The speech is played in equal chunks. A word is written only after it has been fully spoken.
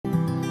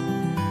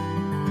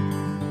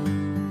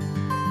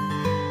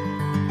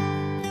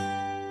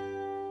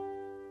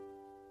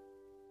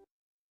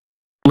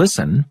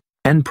Listen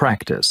and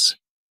practice.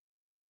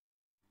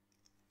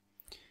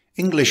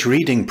 English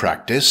reading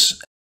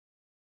practice.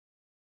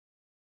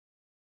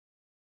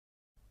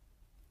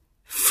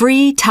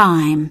 Free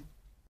time.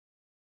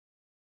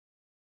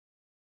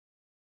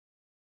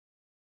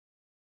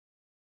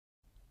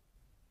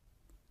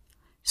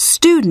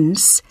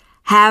 Students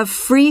have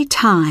free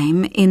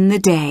time in the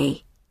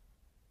day.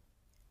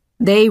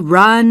 They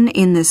run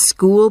in the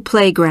school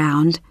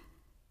playground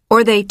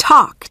or they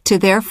talk to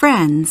their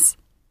friends.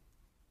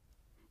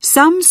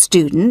 Some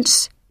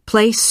students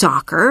play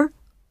soccer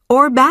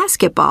or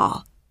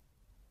basketball.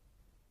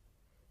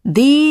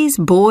 These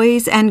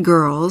boys and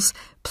girls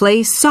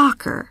play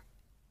soccer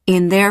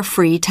in their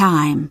free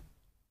time.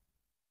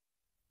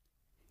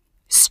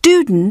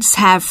 Students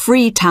have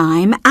free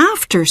time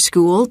after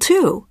school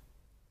too.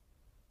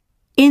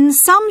 In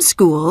some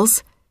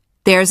schools,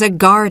 there's a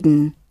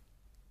garden.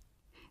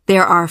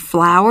 There are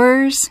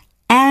flowers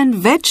and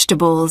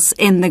vegetables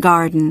in the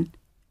garden.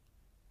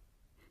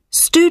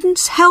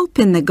 Students help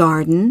in the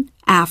garden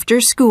after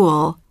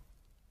school.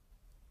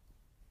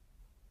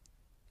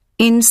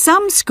 In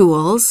some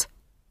schools,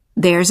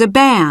 there's a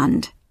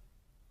band.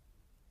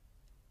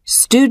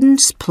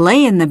 Students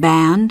play in the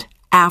band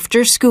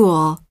after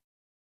school.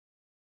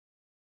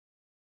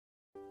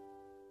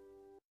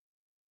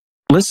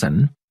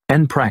 Listen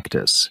and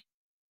practice.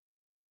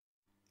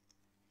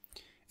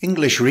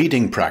 English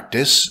reading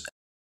practice.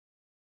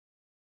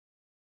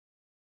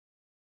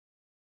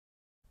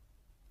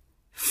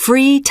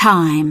 Free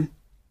time.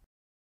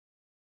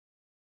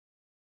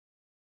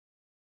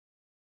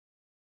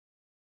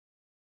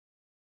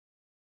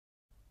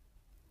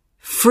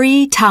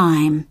 Free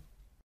time.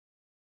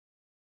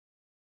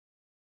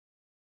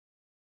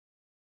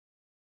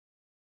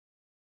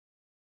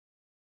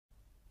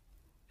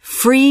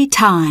 Free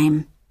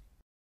time.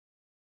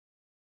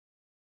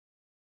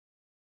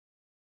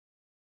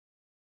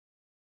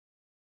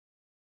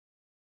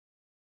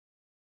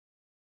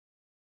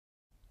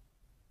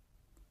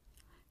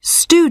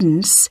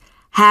 Students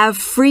have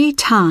free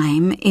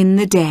time in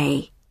the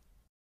day.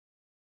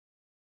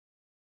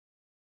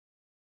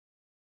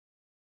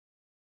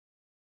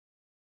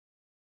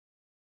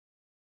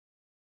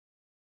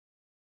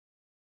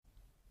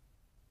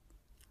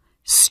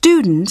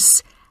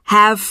 Students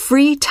have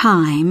free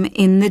time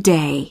in the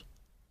day.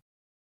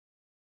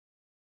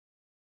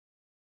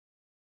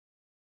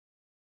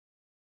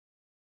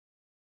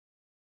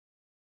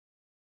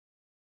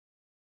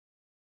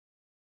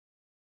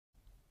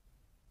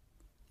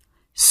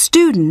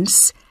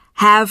 Students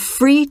have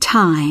free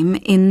time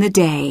in the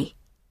day.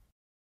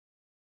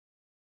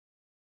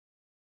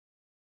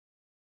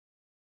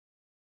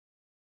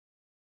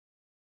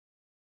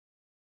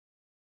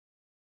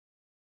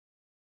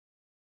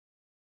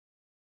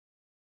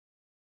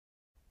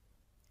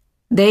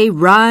 They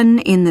run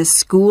in the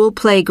school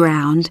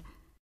playground.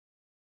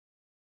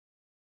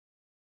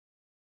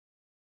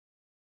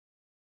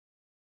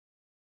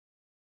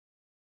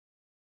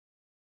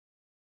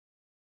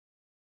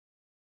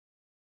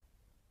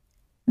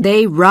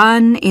 They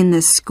run in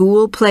the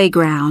school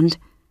playground.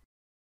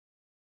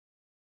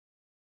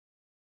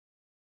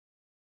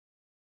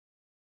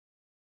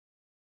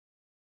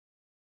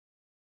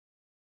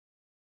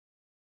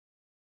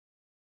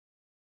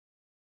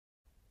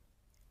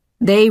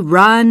 They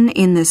run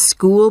in the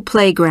school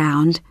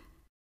playground.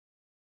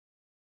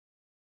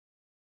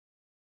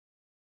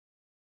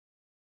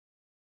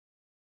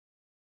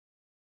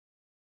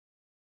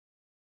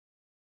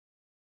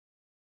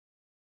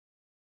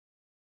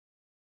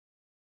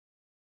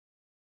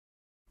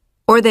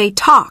 Or they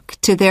talk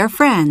to their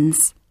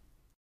friends.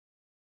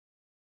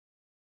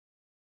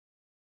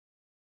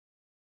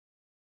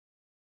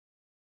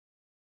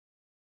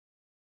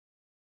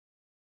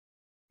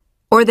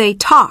 Or they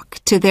talk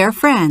to their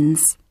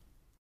friends.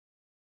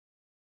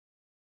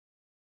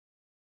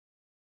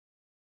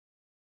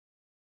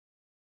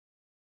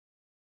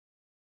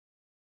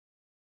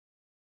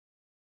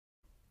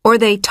 Or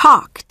they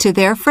talk to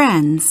their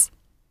friends.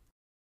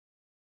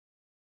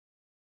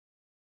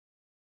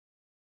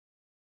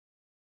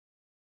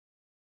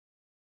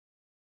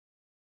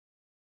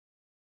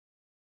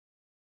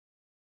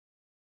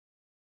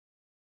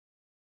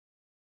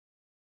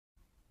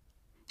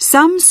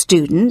 Some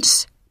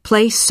students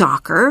play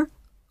soccer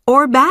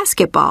or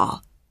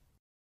basketball.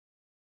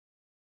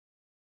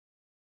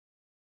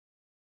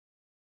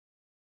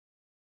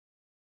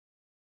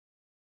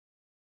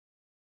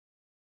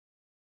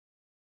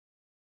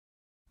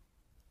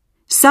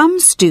 Some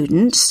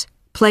students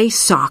play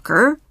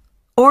soccer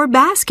or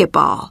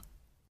basketball.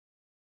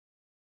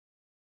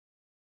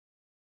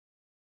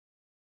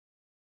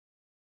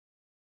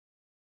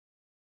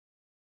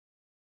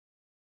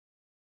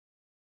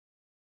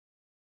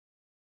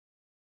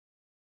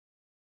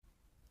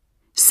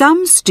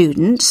 Some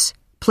students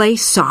play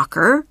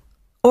soccer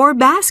or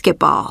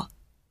basketball.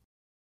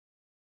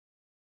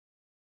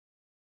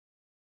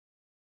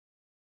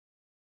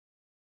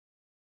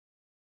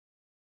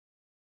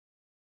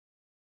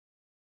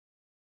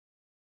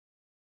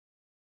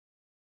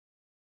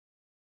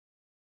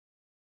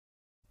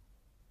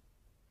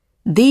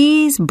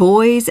 These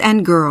boys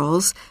and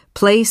girls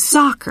play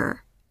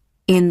soccer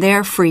in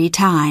their free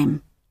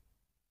time.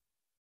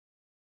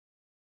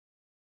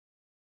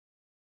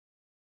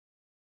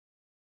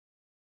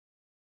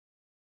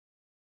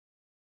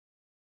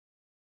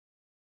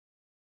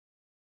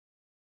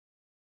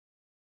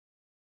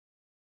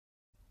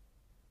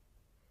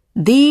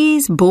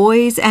 These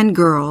boys and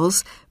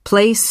girls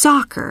play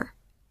soccer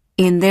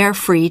in their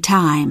free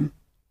time.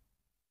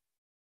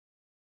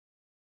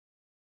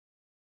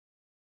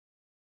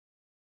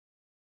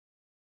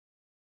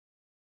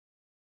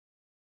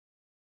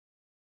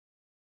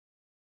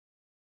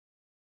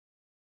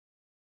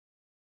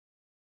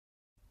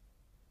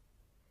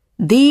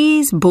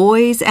 These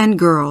boys and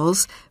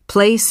girls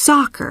play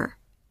soccer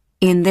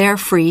in their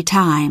free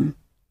time.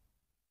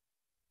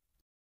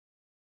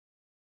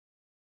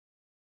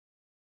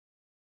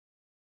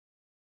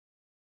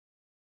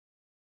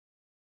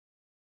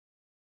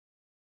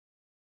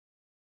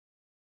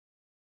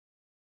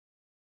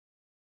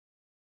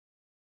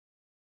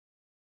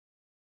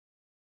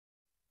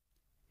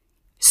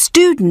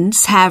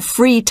 Students have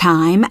free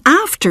time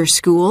after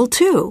school,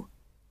 too.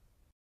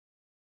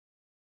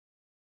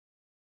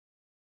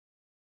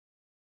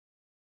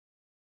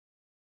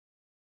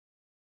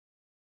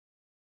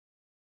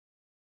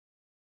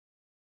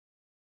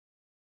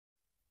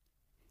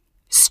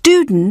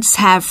 Students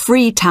have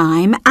free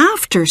time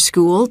after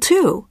school,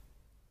 too.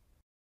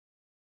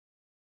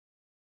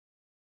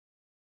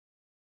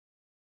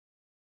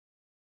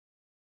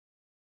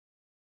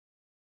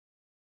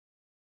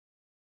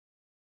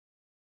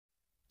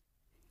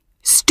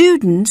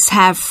 Students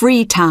have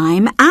free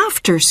time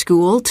after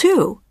school,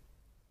 too.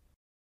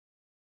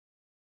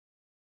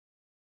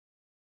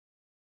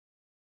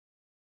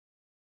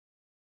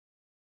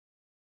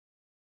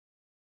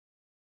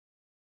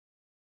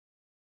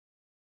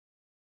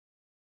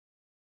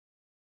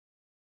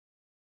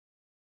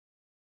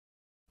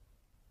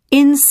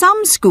 In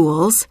some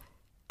schools,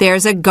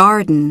 there's a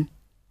garden.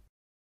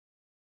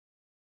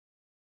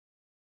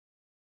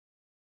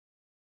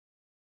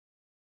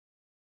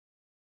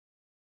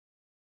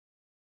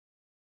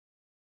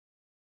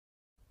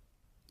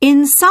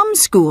 In some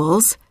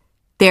schools,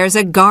 there's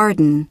a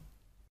garden.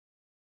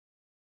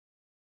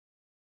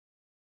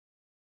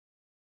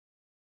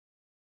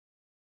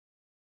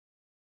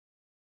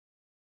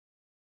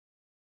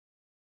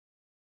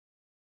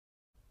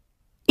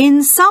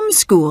 In some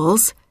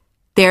schools,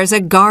 there's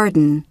a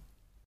garden.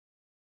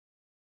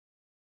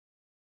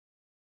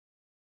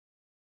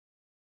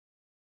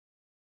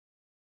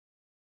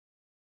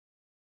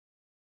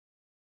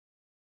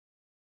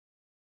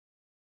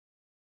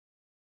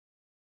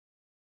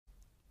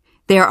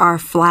 There are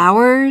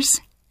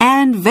flowers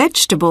and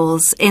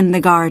vegetables in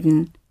the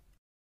garden.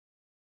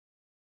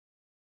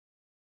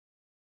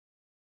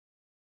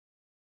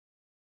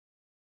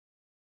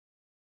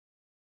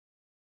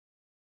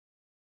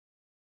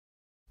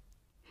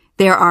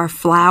 There are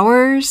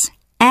flowers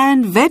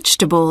and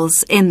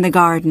vegetables in the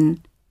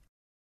garden.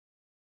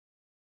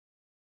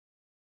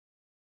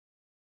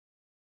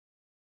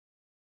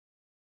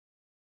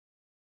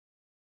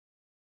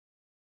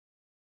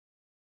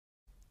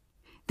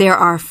 There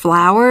are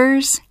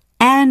flowers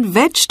and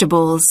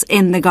vegetables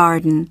in the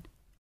garden.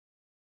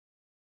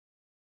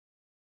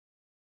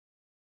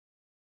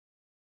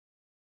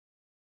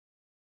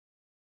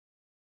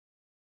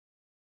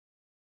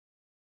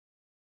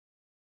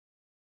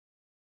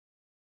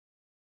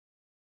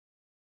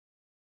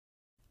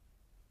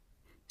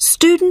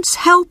 Students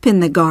help in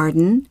the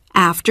garden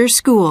after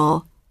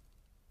school.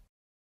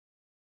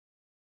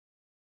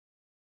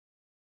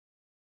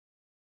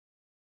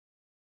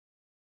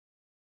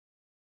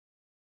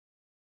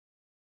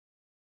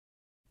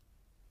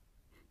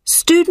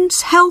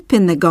 Students help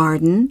in the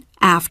garden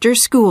after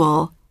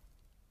school.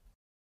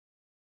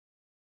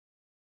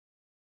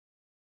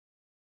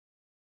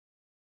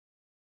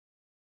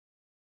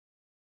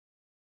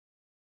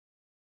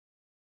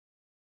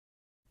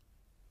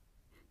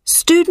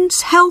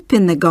 Students help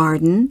in the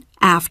garden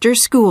after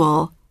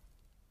school.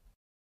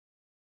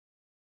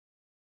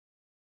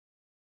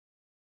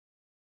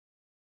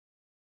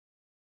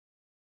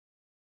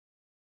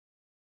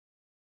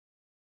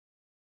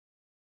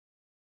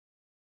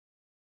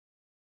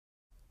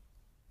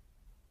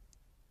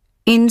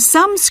 In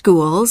some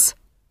schools,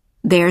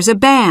 there's a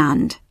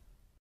band.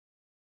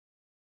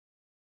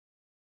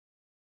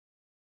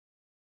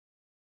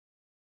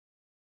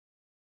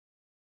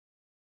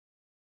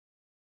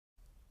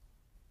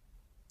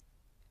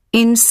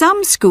 In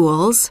some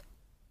schools,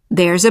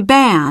 there's a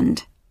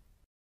band.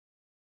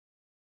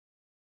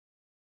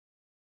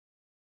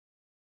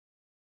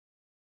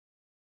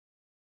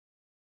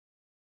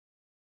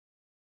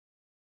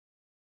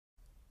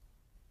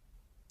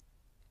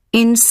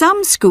 In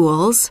some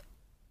schools,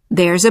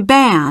 there's a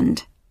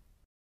band.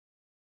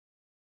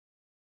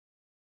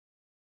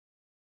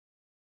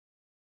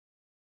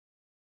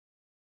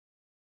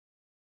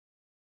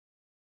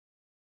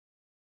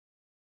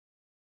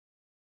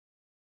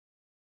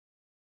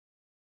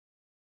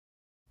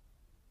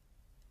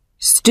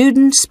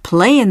 Students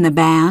play in the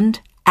band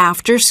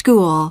after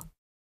school.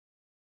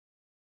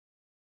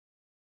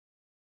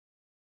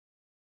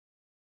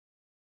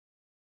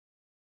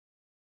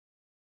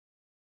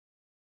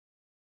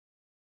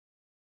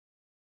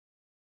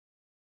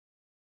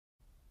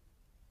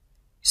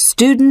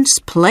 Students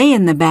play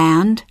in the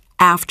band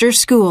after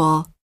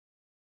school.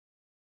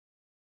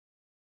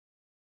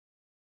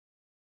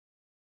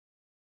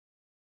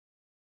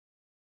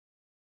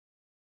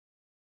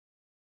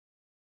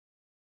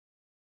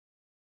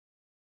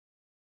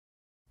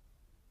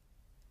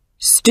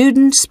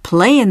 Students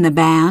play in the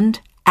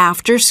band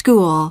after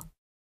school.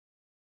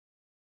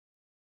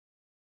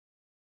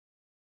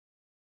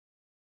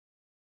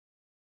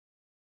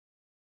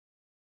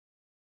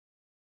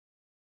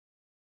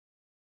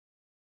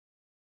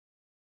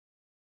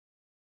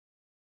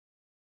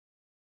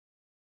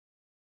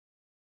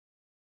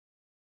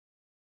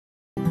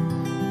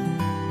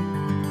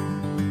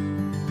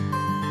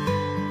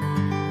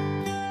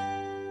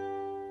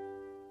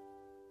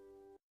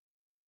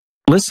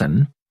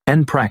 Listen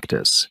and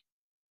practice.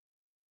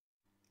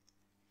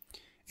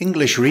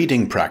 English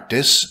reading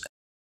practice.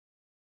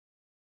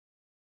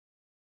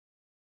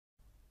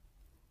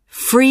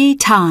 Free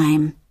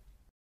time.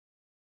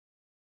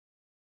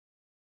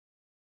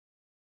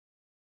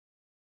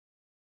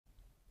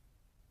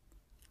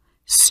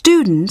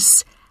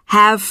 Students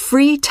have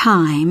free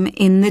time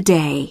in the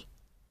day.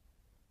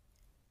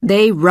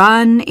 They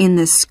run in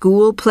the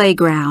school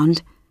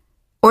playground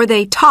or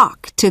they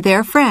talk to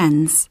their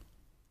friends.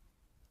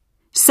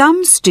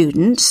 Some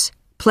students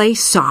play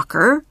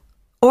soccer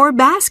or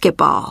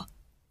basketball.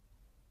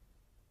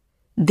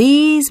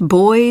 These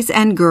boys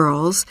and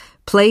girls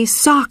play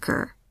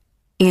soccer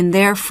in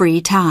their free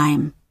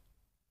time.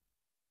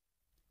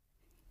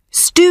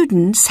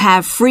 Students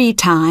have free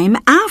time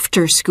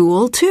after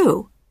school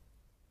too.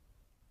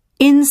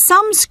 In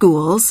some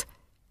schools,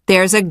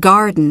 there's a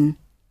garden.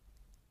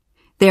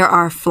 There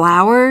are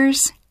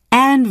flowers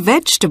and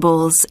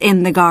vegetables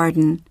in the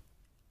garden.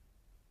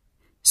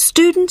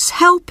 Students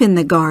help in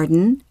the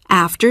garden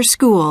after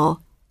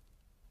school.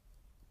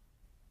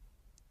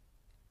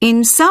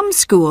 In some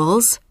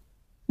schools,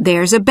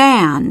 there's a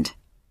band.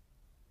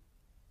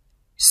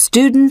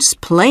 Students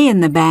play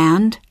in the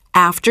band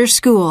after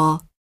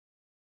school.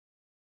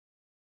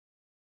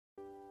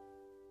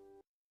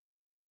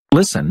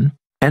 Listen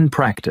and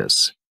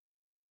practice.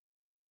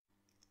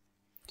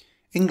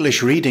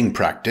 English reading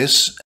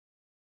practice.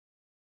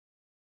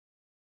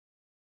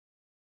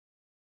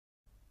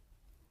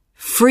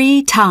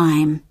 Free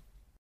time.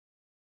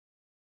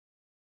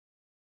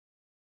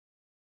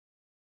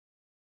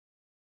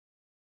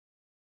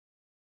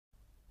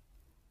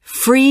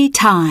 Free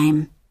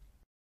time.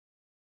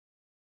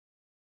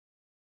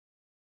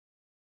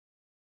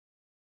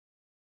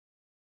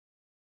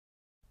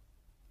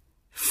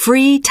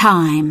 Free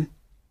time.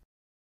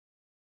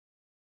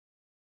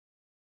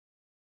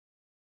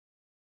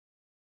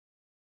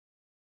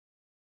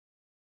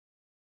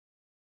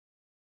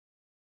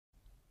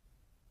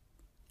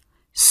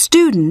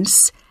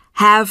 Students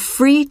have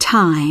free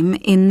time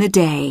in the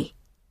day.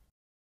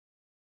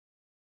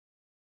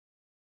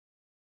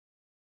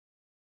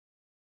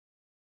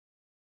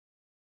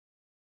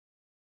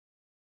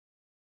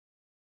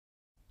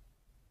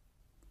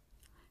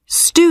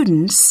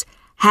 Students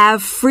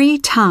have free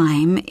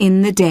time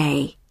in the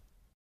day.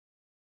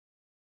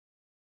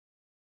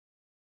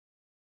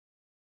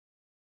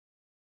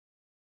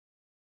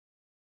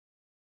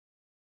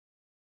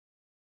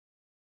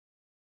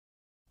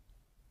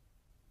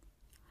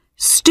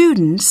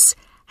 Students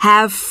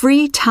have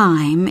free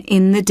time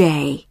in the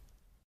day.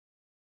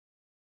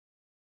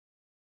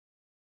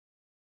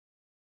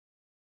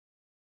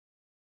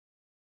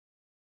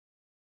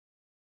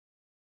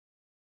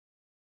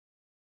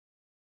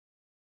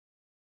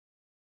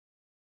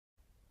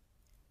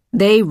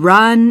 They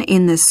run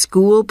in the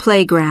school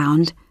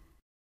playground.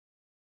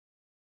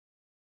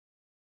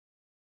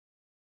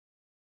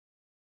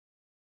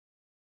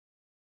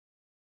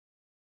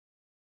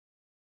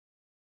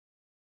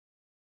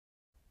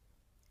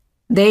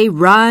 They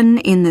run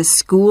in the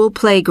school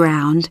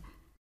playground.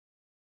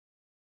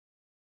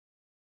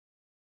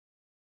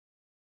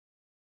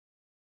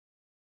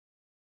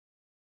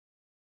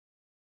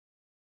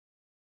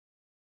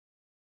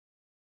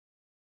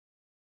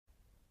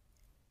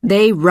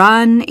 They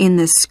run in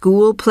the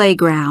school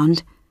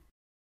playground.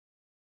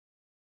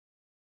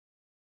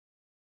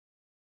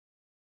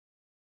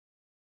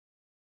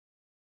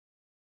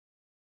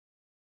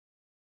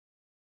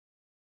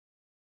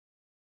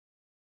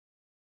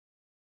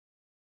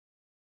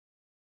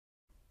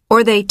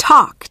 Or they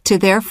talk to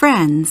their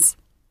friends.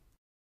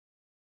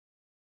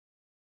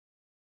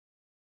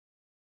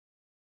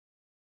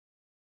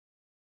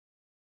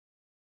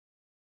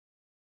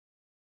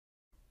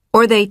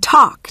 Or they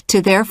talk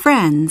to their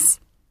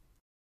friends.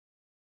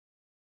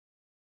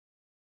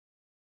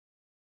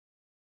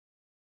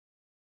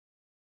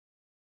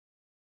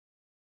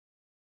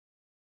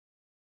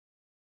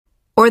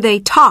 Or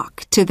they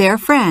talk to their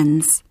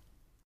friends.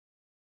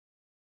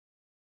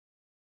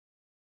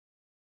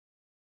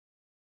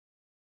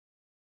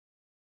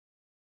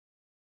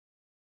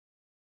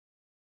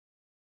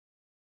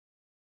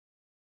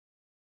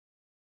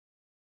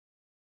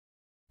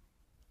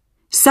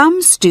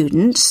 Some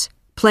students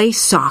play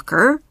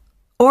soccer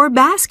or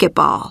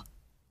basketball.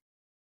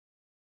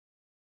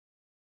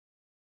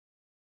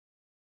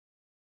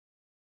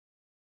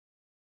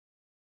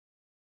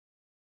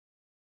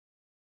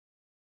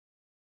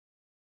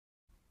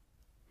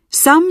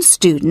 Some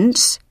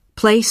students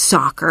play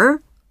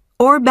soccer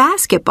or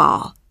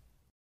basketball.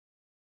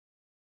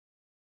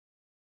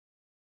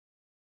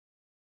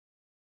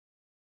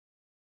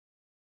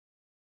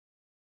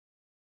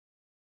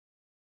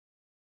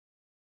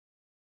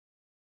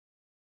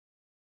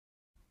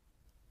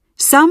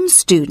 Some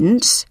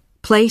students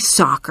play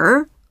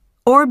soccer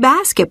or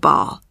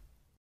basketball.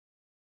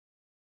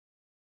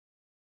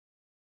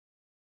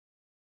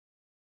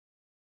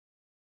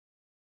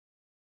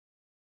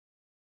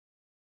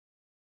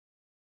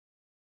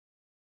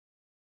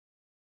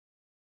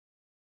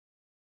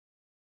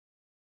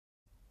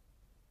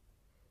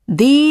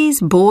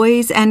 These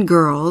boys and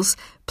girls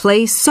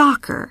play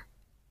soccer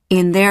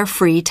in their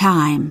free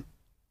time.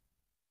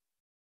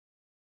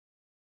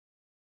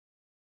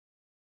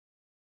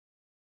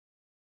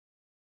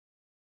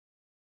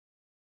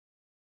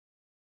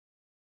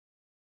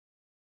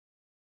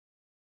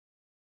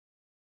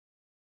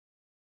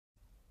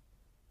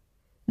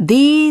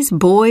 These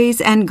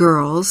boys and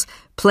girls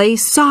play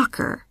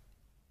soccer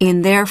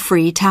in their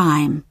free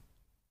time.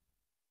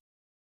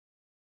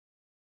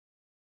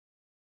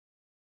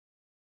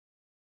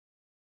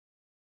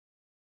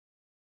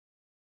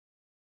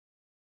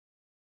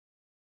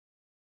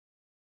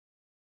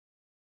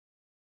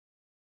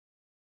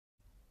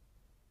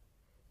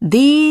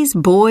 These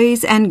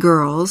boys and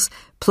girls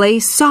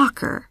play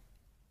soccer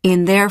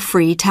in their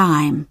free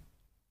time.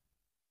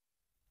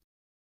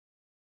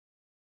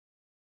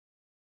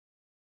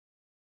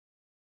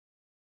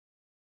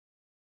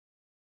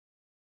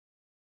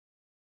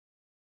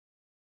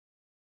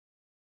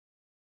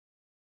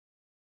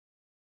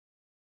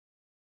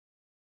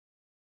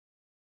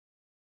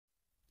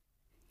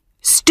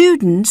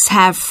 Students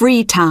have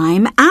free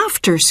time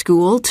after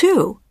school,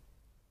 too.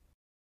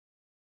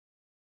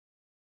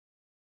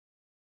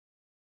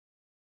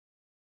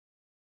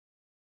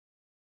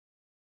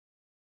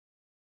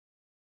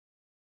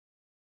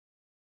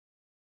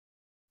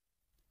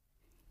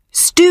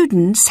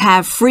 Students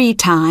have free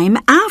time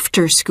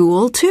after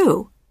school,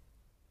 too.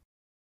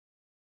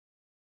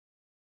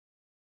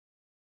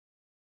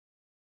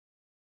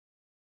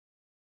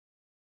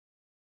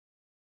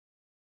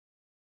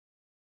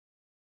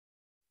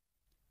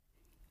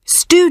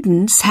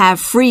 Students have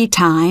free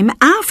time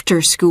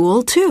after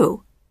school,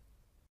 too.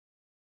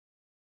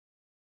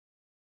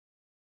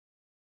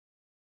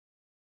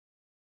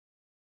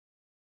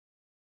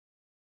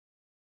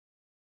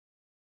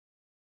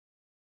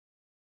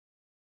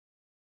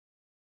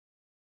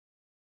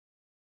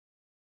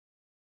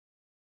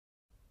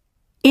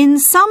 In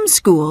some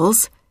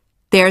schools,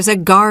 there's a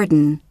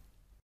garden.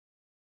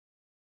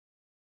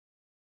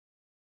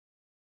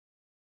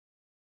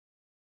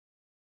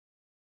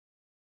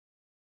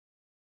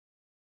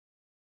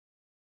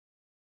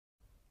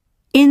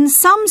 In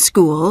some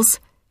schools,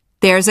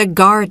 there's a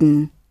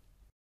garden.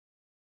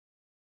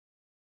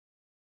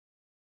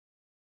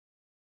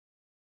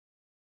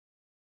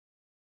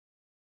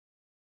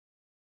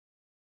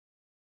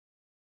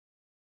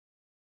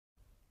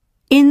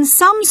 In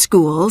some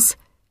schools,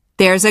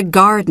 there's a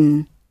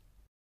garden.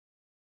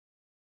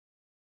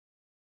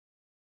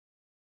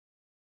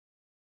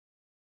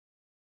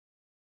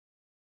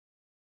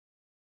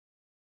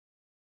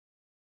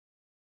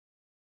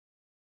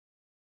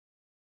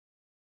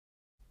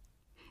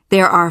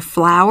 There are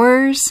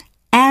flowers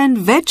and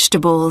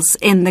vegetables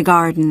in the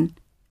garden.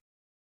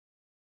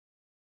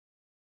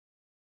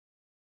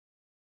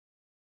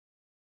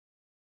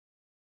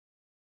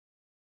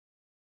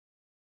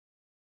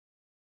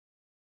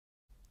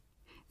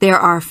 There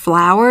are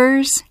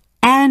flowers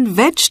and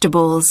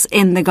vegetables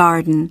in the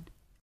garden.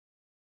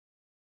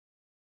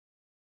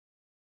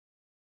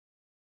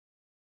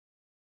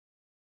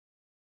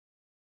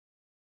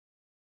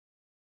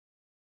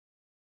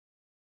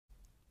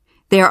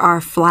 There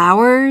are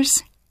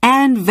flowers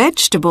and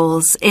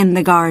vegetables in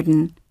the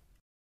garden.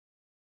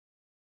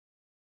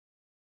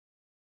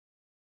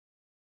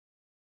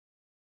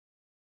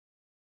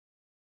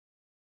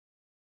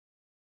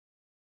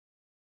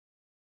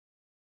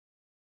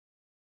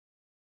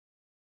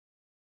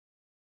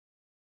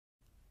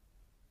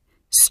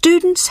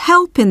 Students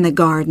help in the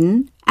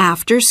garden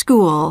after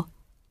school.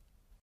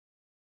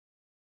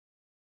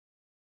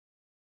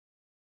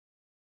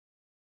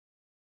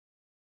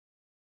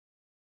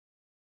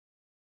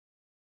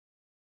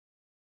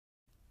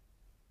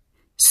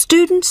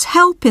 Students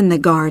help in the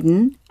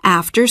garden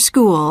after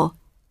school.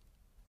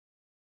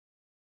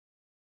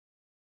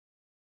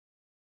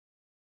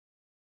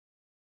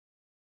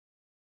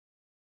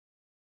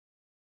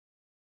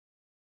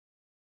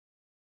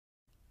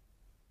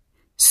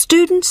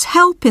 Students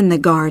help in the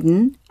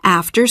garden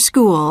after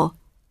school.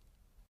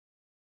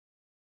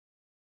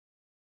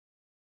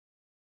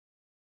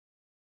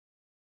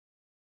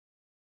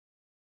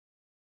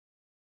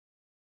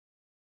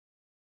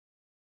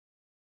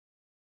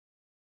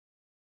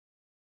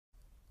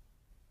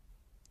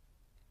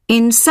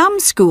 In some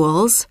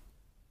schools,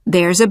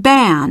 there's a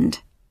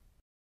band.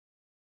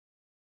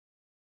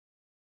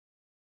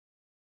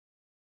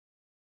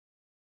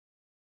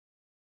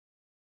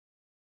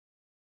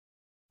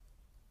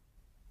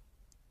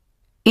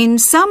 In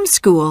some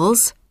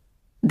schools,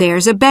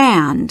 there's a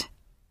band.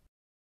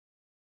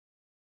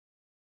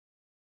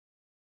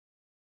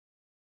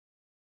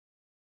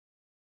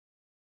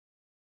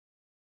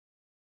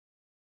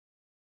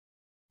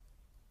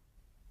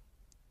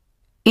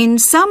 In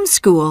some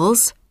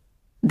schools,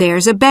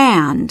 there's a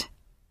band.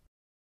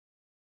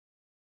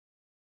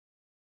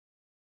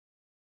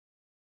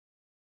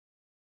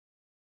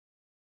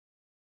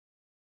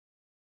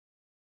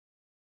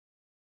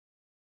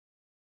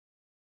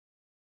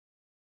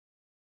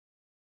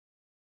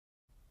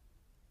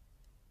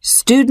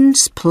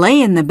 Students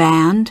play in the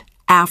band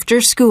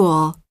after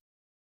school.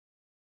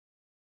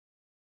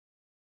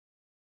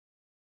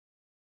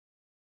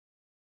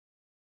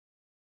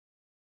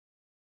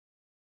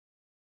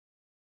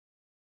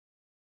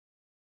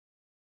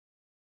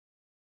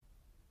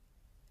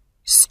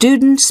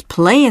 Students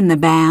play in the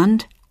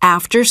band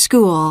after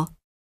school.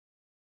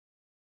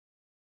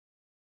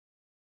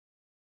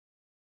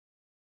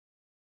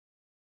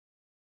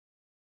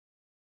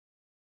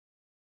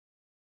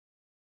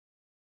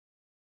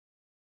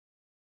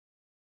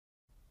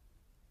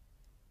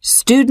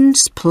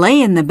 Students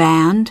play in the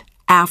band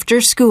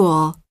after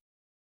school.